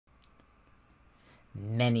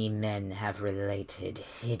Many men have related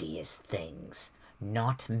hideous things,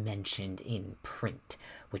 not mentioned in print,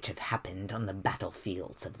 which have happened on the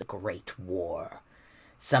battlefields of the Great War.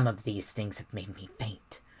 Some of these things have made me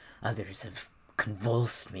faint, others have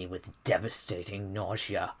convulsed me with devastating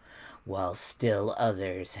nausea, while still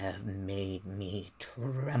others have made me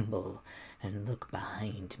tremble and look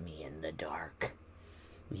behind me in the dark.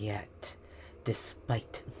 Yet,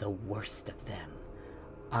 despite the worst of them,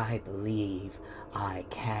 I believe I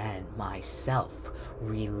can myself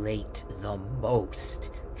relate the most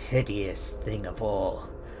hideous thing of all.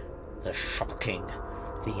 The shocking,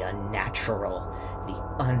 the unnatural,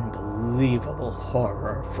 the unbelievable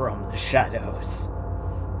horror from the shadows.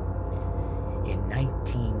 In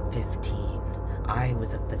 1915, I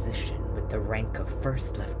was a physician with the rank of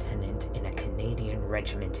first lieutenant in a Canadian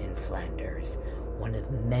regiment in Flanders, one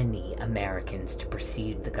of many Americans to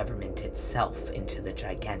precede the government itself into the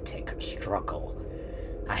gigantic struggle.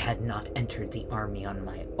 I had not entered the army on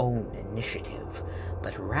my own initiative,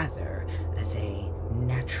 but rather as a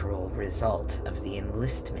natural result of the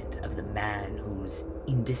enlistment of the man whose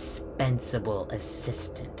indispensable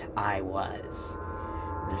assistant I was,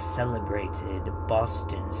 the celebrated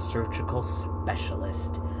Boston surgical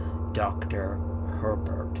specialist, Dr.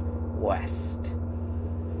 Herbert West.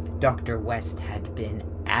 Dr. West had been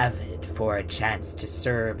avid for a chance to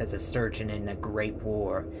serve as a surgeon in the Great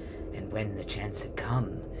War, and when the chance had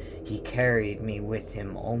come, he carried me with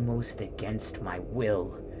him almost against my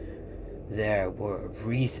will. There were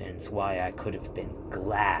reasons why I could have been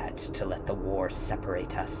glad to let the war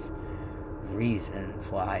separate us, reasons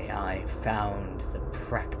why I found the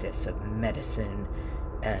practice of medicine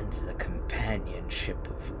and the companionship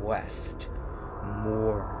of West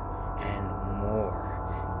more and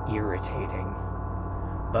more irritating.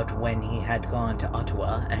 But when he had gone to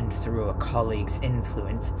Ottawa and through a colleague's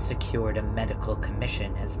influence secured a medical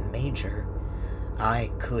commission as major,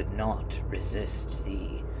 I could not resist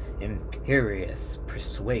the imperious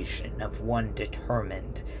persuasion of one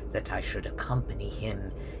determined that I should accompany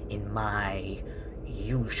him in my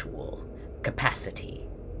usual capacity.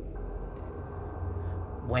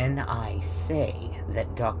 When I say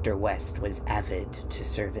that Dr. West was avid to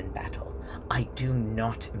serve in battle, I do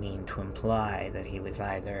not mean to imply that he was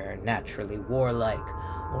either naturally warlike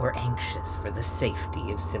or anxious for the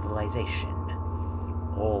safety of civilization.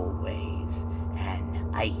 Always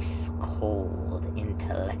an ice-cold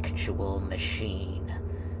intellectual machine,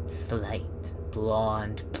 slight,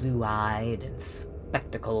 blonde, blue-eyed, and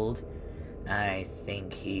spectacled, I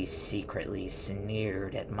think he secretly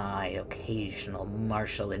sneered at my occasional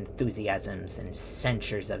martial enthusiasms and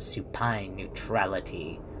censures of supine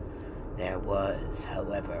neutrality. There was,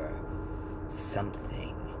 however,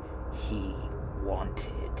 something he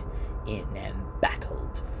wanted in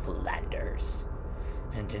embattled Flanders,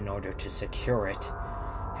 and in order to secure it,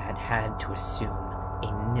 had to assume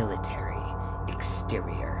a military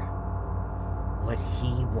exterior. What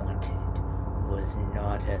he wanted was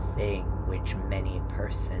not a thing which many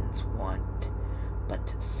persons want,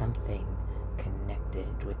 but something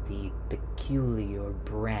connected with the peculiar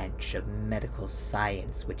branch of medical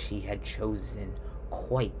science which he had chosen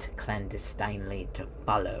quite clandestinely to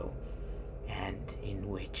follow, and in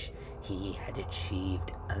which he had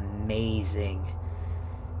achieved amazing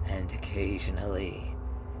and occasionally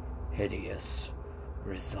hideous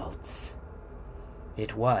results.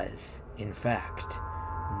 It was, in fact,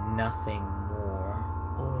 nothing more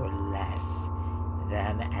or less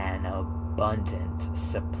than an abundant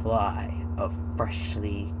supply of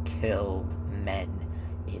freshly killed men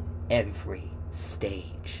in every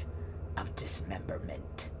stage of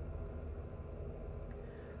dismemberment.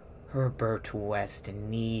 Herbert West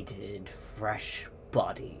needed fresh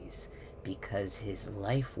bodies because his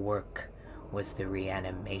life work was the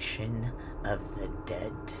reanimation of the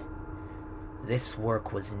dead. This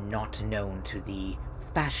work was not known to the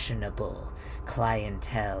fashionable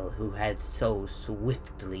clientele who had so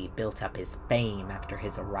swiftly built up his fame after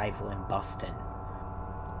his arrival in Boston,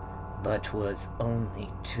 but was only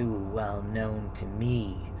too well known to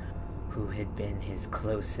me, who had been his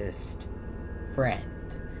closest friend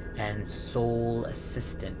and sole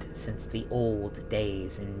assistant since the old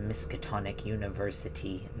days in Miskatonic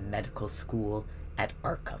University Medical School at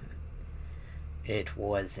Arkham. It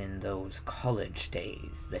was in those college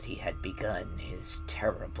days that he had begun his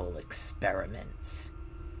terrible experiments.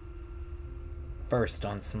 First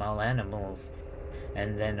on small animals,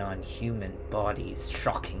 and then on human bodies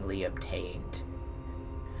shockingly obtained.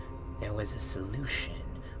 There was a solution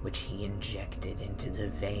which he injected into the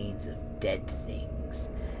veins of dead things,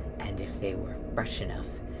 and if they were fresh enough,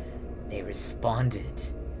 they responded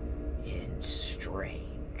in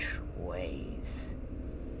strange ways.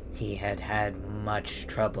 He had had much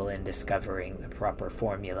trouble in discovering the proper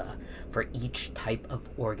formula, for each type of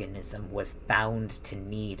organism was found to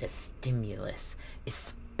need a stimulus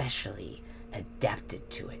especially adapted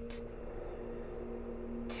to it.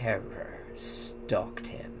 Terror stalked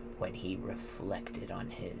him when he reflected on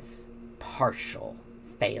his partial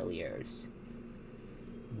failures.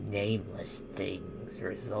 Nameless things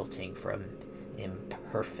resulting from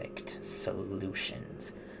imperfect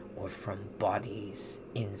solutions or from bodies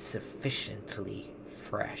insufficiently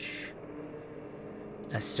fresh.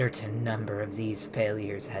 A certain number of these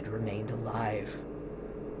failures had remained alive.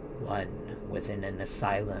 One was in an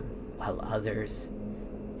asylum, while others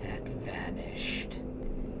had vanished.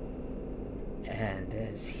 And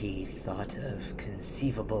as he thought of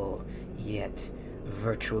conceivable, yet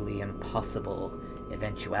virtually impossible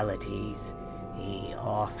eventualities, he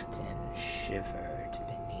often shivered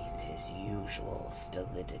beneath his usual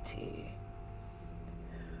stolidity.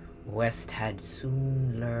 West had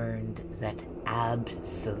soon learned that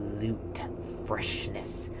absolute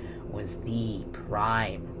freshness was the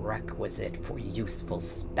prime requisite for useful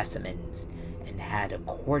specimens, and had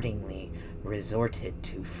accordingly resorted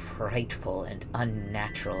to frightful and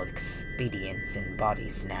unnatural expedients in body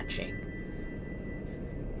snatching.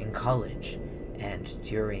 In college, and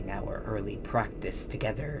during our early practice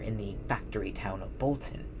together in the factory town of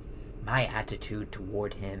Bolton, my attitude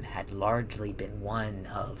toward him had largely been one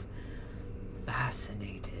of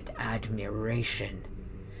fascinated admiration.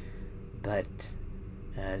 But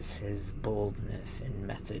as his boldness and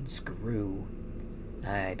methods grew,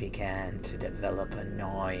 I began to develop a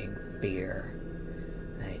gnawing fear.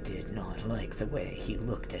 I did not like the way he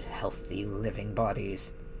looked at healthy living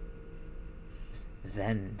bodies.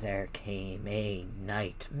 Then there came a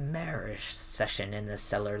nightmarish session in the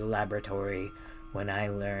cellar laboratory when I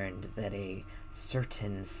learned that a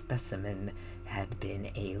certain specimen had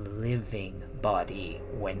been a living body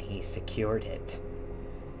when he secured it.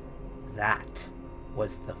 That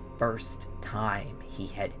was the first time he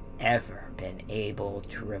had ever been able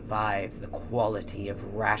to revive the quality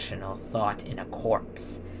of rational thought in a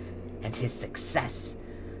corpse, and his success,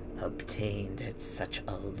 obtained at such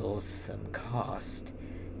a loathsome cost,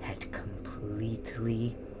 had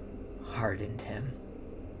completely hardened him.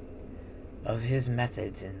 Of his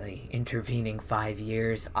methods in the intervening 5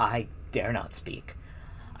 years, I dare not speak.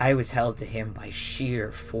 I was held to him by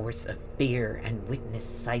sheer force of fear and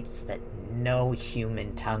witnessed sights that no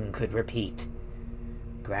human tongue could repeat.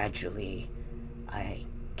 Gradually, I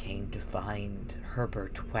came to find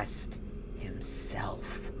Herbert West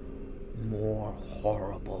himself more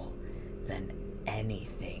horrible than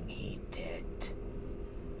anything he did.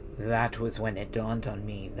 That was when it dawned on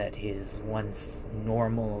me that his once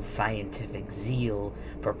normal scientific zeal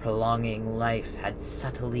for prolonging life had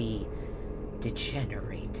subtly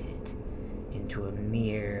degenerated into a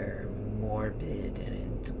mere morbid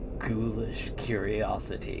and ghoulish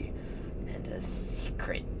curiosity and a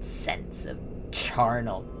secret sense of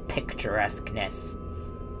charnel picturesqueness.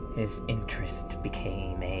 His interest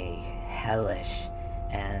became a hellish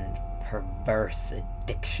and perverse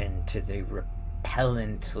addiction to the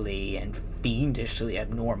repellently and fiendishly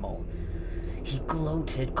abnormal. He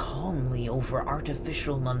gloated calmly over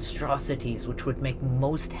artificial monstrosities which would make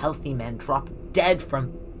most healthy men drop dead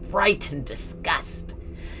from fright and disgust.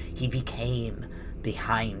 He became,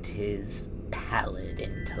 behind his pallid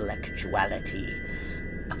intellectuality,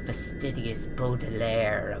 a fastidious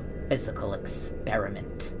Baudelaire of physical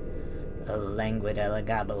experiment, a languid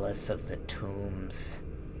Elagabalus of the tombs.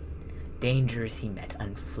 Dangers he met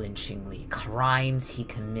unflinchingly, crimes he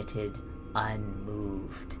committed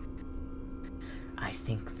unmoved. I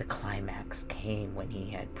think the climax came when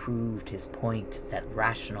he had proved his point that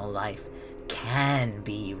rational life can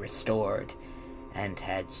be restored, and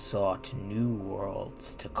had sought new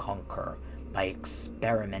worlds to conquer by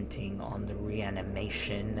experimenting on the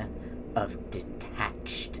reanimation of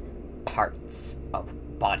detached parts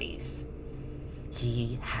of bodies.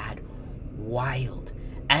 He had wild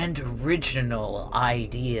and original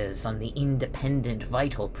ideas on the independent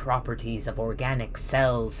vital properties of organic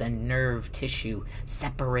cells and nerve tissue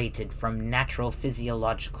separated from natural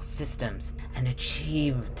physiological systems, and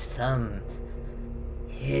achieved some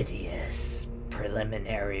hideous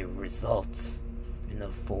preliminary results in the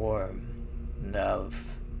form of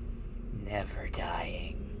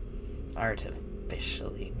never-dying,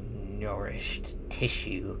 artificially nourished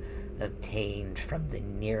tissue obtained from the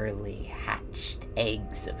nearly hatched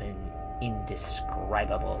eggs of an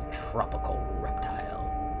indescribable tropical reptile.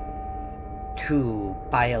 2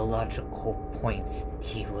 biological points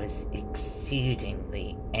he was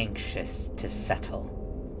exceedingly anxious to settle.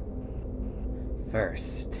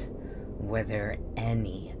 First, whether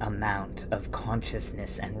any amount of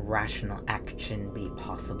consciousness and rational action be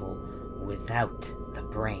possible without the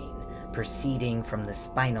brain proceeding from the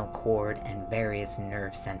spinal cord and various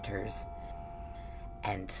nerve centers.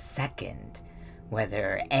 And second,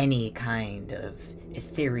 whether any kind of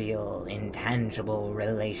ethereal, intangible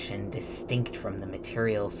relation distinct from the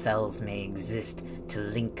material cells may exist to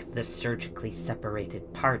link the surgically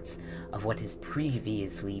separated parts of what has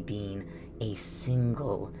previously been a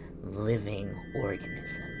single living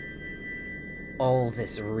organism. All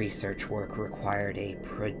this research work required a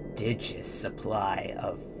prodigious supply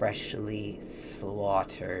of freshly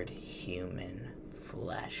slaughtered human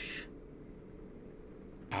flesh.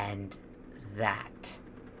 And that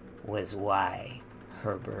was why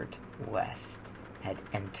Herbert West had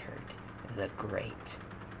entered the Great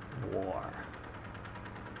War.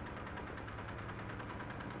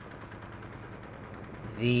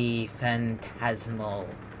 The phantasmal,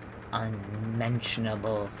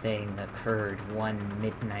 unmentionable thing occurred one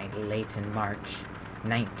midnight late in March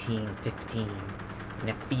 1915 in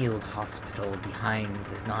a field hospital behind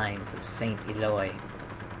the lines of St. Eloi.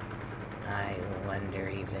 I wonder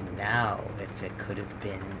even now if it could have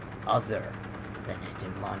been other than a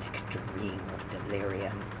demonic dream of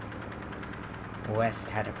delirium. West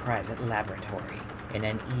had a private laboratory in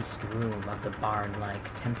an east room of the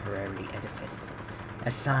barn-like temporary edifice,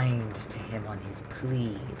 assigned to him on his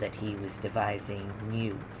plea that he was devising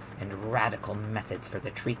new and radical methods for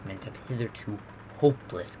the treatment of hitherto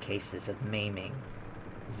hopeless cases of maiming.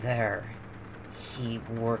 There, he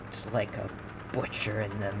worked like a butcher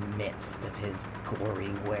in the midst of his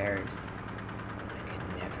gory wares. I could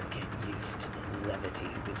never get used to the levity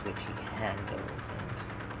with which he handled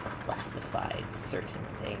and classified certain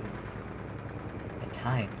things. At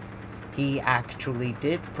times, he actually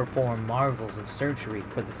did perform marvels of surgery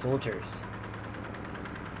for the soldiers.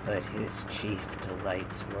 But his chief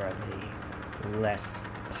delights were of a less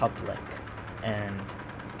public and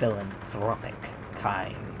philanthropic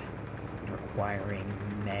kind, requiring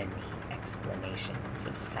many explanations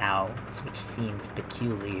of sounds which seemed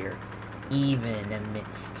peculiar even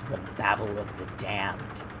amidst the babble of the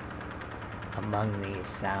damned. Among these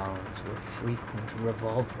sounds were frequent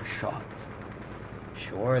revolver shots,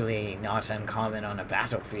 surely not uncommon on a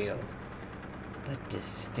battlefield, but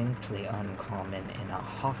distinctly uncommon in a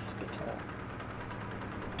hospital.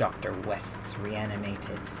 Dr. West's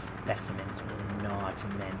reanimated specimens were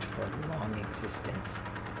not meant for long existence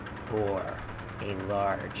or a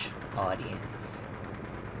large audience.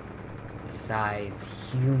 Besides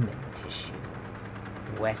human tissue,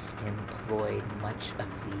 West employed much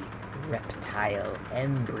of the reptile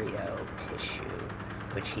embryo tissue,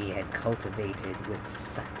 which he had cultivated with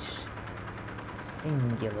such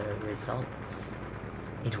singular results.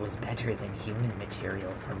 It was better than human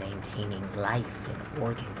material for maintaining life in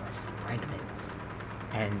organless fragments,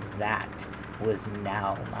 and that was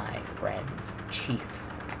now my friend's chief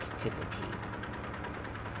activity.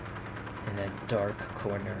 In a dark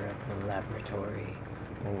corner of the laboratory,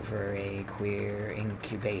 over a queer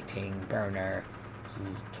incubating burner, he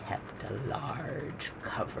kept a large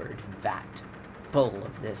covered vat full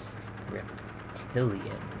of this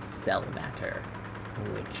reptilian cell matter,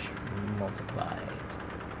 which multiplied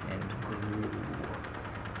and grew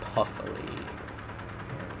puffily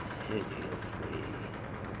and hideously.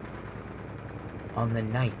 On the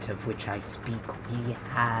night of which I speak, we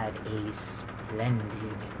had a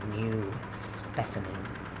splendid new specimen.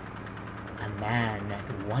 A man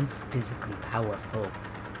at once physically powerful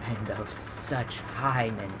and of such high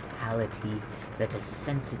mentality that a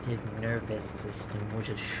sensitive nervous system was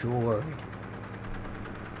assured.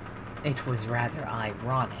 It was rather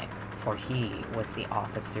ironic, for he was the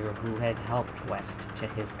officer who had helped West to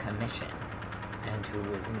his commission, and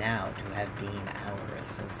who was now to have been our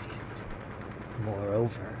associate.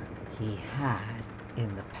 Moreover, he had,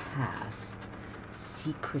 in the past,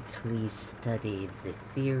 secretly studied the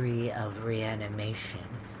theory of reanimation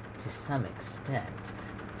to some extent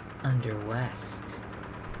under West.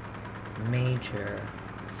 Major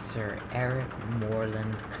Sir Eric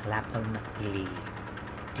Morland Clapham Lee,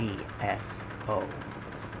 D.S.O.,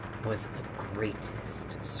 was the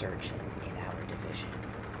greatest surgeon in our division,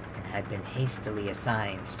 and had been hastily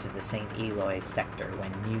assigned to the St. Eloi sector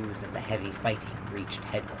when news of the heavy fighting reached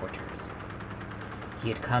headquarters. He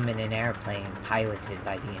had come in an airplane piloted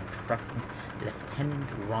by the intrepid Lieutenant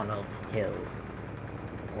Ronald Hill,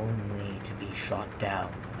 only to be shot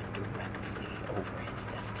down when directly over his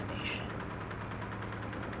destination.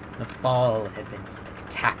 The fall had been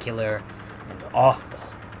spectacular and awful.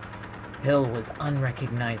 Hill was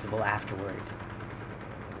unrecognizable afterward.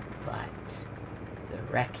 But the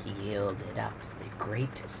wreck yielded up the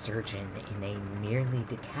great surgeon in a nearly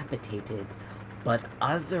decapitated, but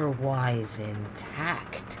otherwise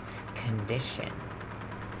intact condition.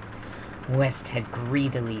 West had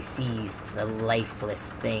greedily seized the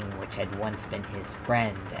lifeless thing which had once been his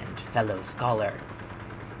friend and fellow scholar,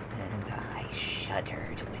 and I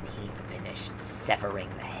shuddered when he finished severing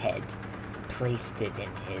the head, placed it in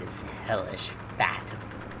his hellish vat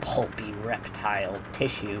of pulpy reptile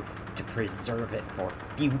tissue to preserve it for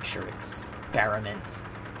future experiments,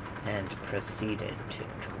 and proceeded to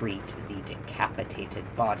treat the decapitated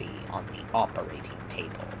body on the operating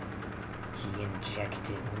table. He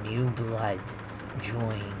injected new blood,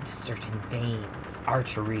 joined certain veins,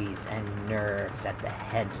 arteries, and nerves at the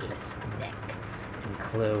headless neck, and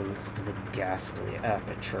closed the ghastly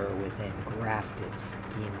aperture within grafted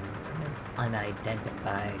skin from an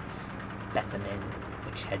unidentified specimen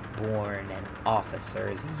which had worn an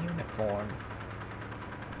officer's uniform.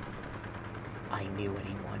 I knew what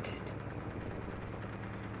he wanted.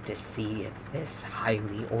 To see if this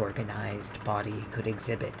highly organized body could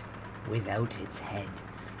exhibit, without its head,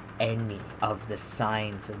 any of the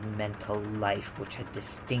signs of mental life which had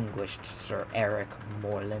distinguished Sir Eric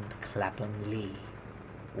Morland Clapham Lee,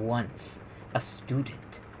 once a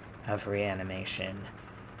student of reanimation.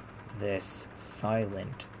 This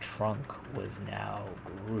silent trunk was now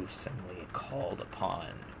gruesomely called upon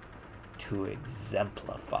to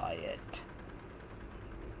exemplify it.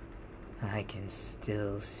 I can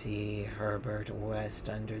still see Herbert West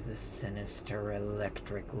under the sinister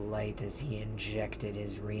electric light as he injected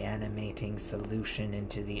his reanimating solution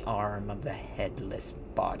into the arm of the headless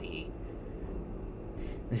body.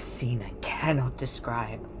 The scene I cannot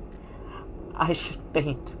describe. I should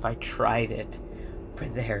faint if I tried it, for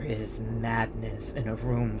there is madness in a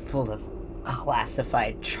room full of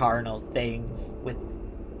classified charnel things, with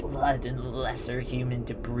blood and lesser human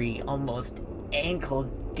debris almost ankle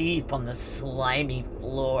deep on the slimy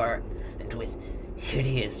floor, and with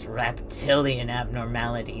hideous reptilian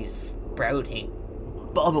abnormalities sprouting,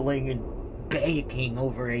 bubbling, and baking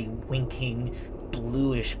over a winking,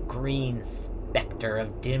 bluish-green specter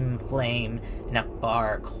of dim flame in a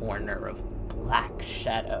far corner of black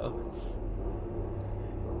shadows.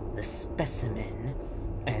 The specimen,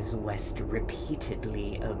 as West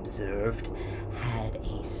repeatedly observed, had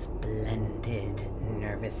a splendid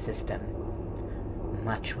nervous system.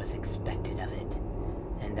 Much was expected of it,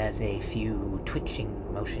 and as a few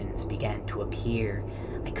twitching motions began to appear,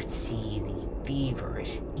 I could see the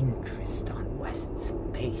feverish interest on West's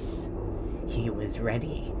face. He was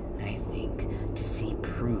ready, I think, to see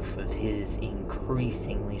proof of his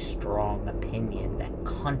increasingly strong opinion that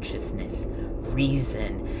consciousness,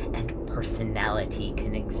 reason, and personality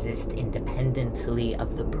can exist independently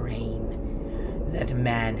of the brain, that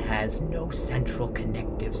man has no central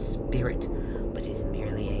connective spirit, but is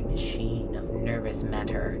merely a machine of nervous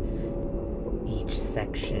matter, each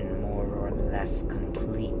section more or less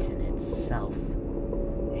complete in itself.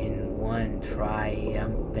 In one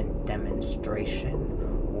triumphant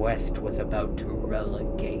demonstration, West was about to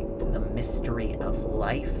relegate the mystery of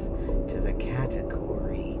life to the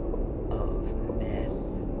category of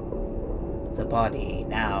myth. The body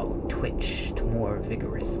now twitched more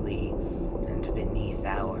vigorously, and beneath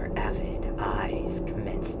our avid eyes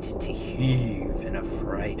commenced to heave in a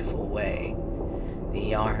frightful way.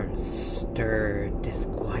 The arms stirred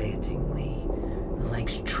disquietingly, the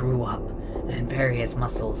legs drew up, and various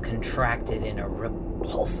muscles contracted in a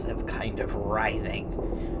repulsive kind of writhing.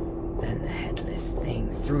 Then the headless thing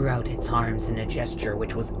threw out its arms in a gesture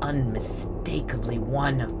which was unmistakably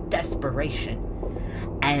one of desperation.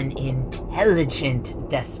 An intelligent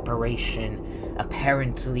desperation,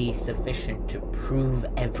 apparently sufficient to prove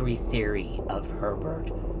every theory of Herbert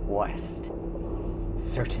West.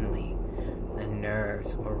 Certainly, the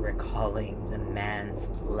nerves were recalling the man's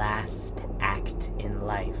last act in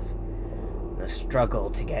life, the struggle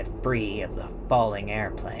to get free of the falling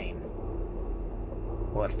airplane.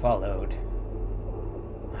 What followed,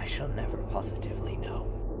 I shall never positively know.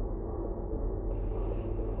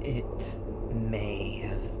 It may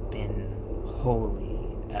have been wholly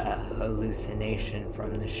a hallucination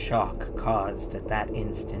from the shock caused at that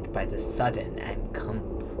instant by the sudden and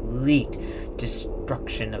complete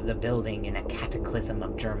destruction of the building in a cataclysm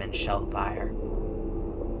of German shell fire.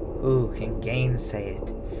 Who can gainsay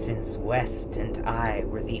it, since West and I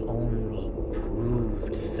were the only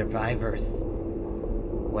proved survivors?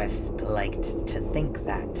 West liked to think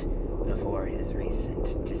that before his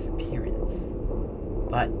recent disappearance.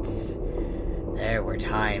 But there were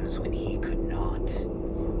times when he could not,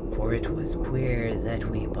 for it was queer that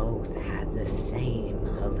we both had the same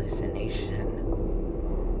hallucination.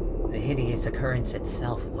 The hideous occurrence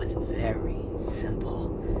itself was very simple,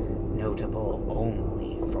 notable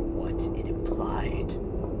only for what it implied.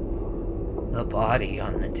 The body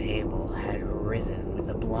on the table had risen with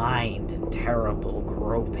a blind and terrible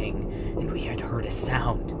groping, and we had heard a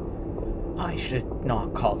sound. I should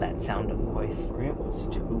not call that sound a voice, for it was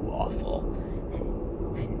too awful.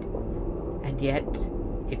 And yet,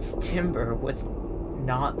 its timbre was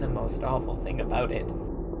not the most awful thing about it.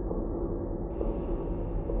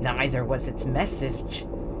 Neither was its message.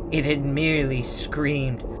 It had merely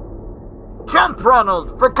screamed, "Jump,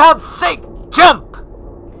 Ronald! For God's sake, jump!"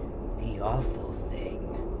 The awful thing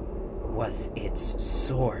was its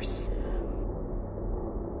source,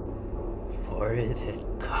 for it had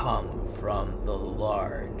come from the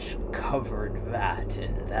large, covered vat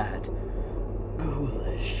in that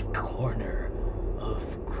ghoulish corner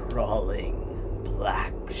of crawling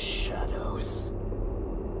black shadows.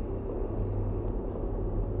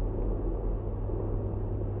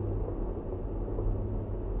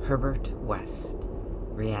 Herbert West,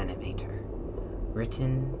 Reanimator.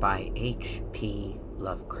 Written by H.P.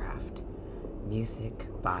 Lovecraft. Music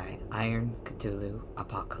by Iron Cthulhu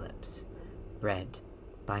Apocalypse. Read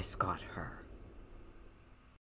by Scott Hurr.